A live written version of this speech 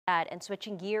And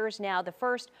switching gears now, the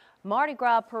first Mardi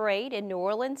Gras parade in New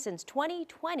Orleans since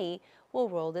 2020 will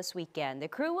roll this weekend. The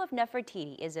crew of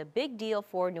Nefertiti is a big deal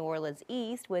for New Orleans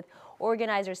East, with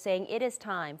organizers saying it is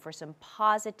time for some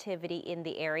positivity in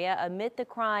the area amid the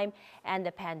crime and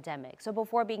the pandemic. So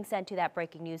before being sent to that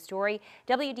breaking news story,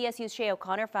 WDSU's Shay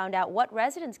O'Connor found out what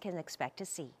residents can expect to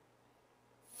see.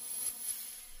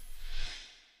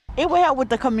 It will help with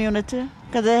the community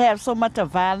because they have so much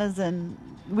of violence, and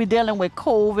we're dealing with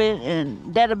COVID,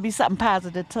 and that'll be something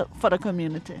positive for the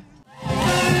community.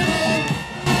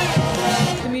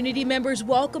 Community members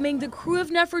welcoming the crew of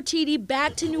Nefertiti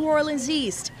back to New Orleans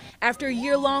East after a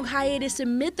year-long hiatus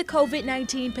amid the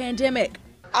COVID-19 pandemic.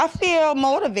 I feel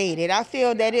motivated. I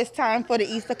feel that it's time for the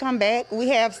East to come back. We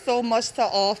have so much to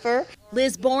offer.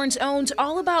 Liz Barnes owns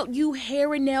All About You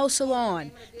Hair and Nail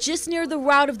Salon, just near the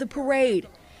route of the parade,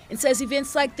 and says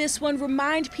events like this one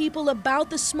remind people about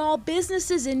the small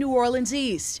businesses in New Orleans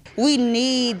East. We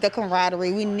need the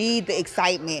camaraderie. We need the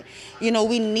excitement. You know,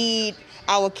 we need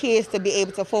our kids to be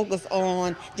able to focus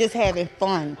on just having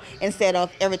fun instead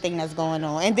of everything that's going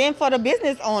on. And then for the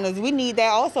business owners, we need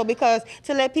that also, because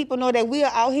to let people know that we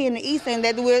are out here in the East and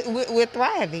that we're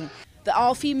thriving. The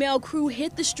all-female crew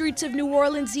hit the streets of New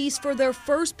Orleans East for their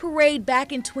first parade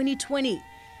back in 2020.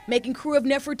 Making crew of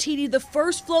Nefertiti the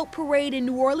first float parade in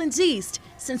New Orleans East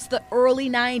since the early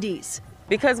 90s.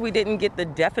 Because we didn't get the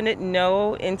definite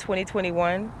no in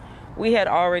 2021, we had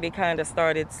already kind of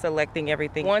started selecting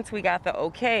everything. Once we got the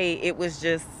okay, it was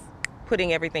just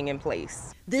putting everything in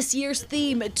place. This year's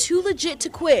theme, Too Legit to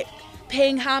Quit,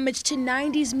 paying homage to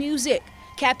 90s music.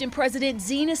 Captain President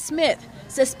Zena Smith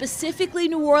says specifically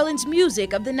New Orleans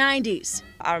music of the 90s.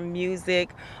 Our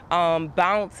music,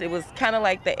 bounce, it was kind of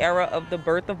like the era of the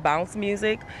birth of bounce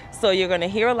music. So you're going to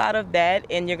hear a lot of that,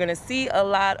 and you're going to see a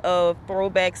lot of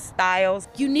throwback styles.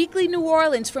 Uniquely New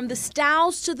Orleans, from the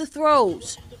styles to the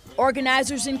throws.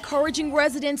 Organizers encouraging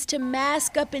residents to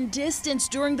mask up and distance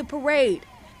during the parade,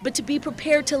 but to be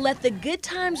prepared to let the good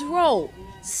times roll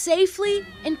safely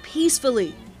and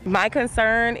peacefully. My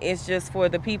concern is just for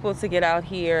the people to get out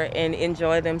here and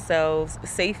enjoy themselves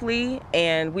safely,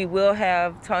 and we will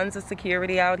have tons of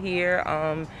security out here.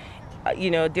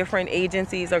 You know, different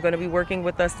agencies are going to be working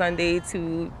with us Sunday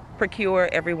to procure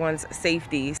everyone's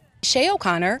safety. Shay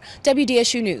O'Connor,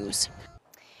 WDSU News.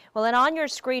 Well, and on your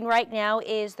screen right now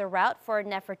is the route for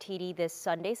Nefertiti this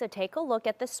Sunday. So take a look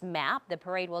at this map. The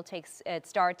parade it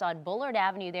starts on Bullard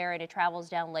Avenue there, and it travels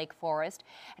down Lake Forest,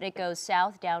 and it goes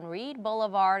south down Reed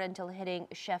Boulevard until hitting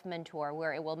Chef Mentor,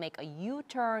 where it will make a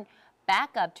U-turn back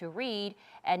up to Reed,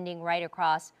 ending right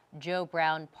across Joe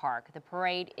Brown Park. The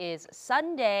parade is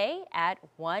Sunday at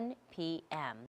 1 p.m.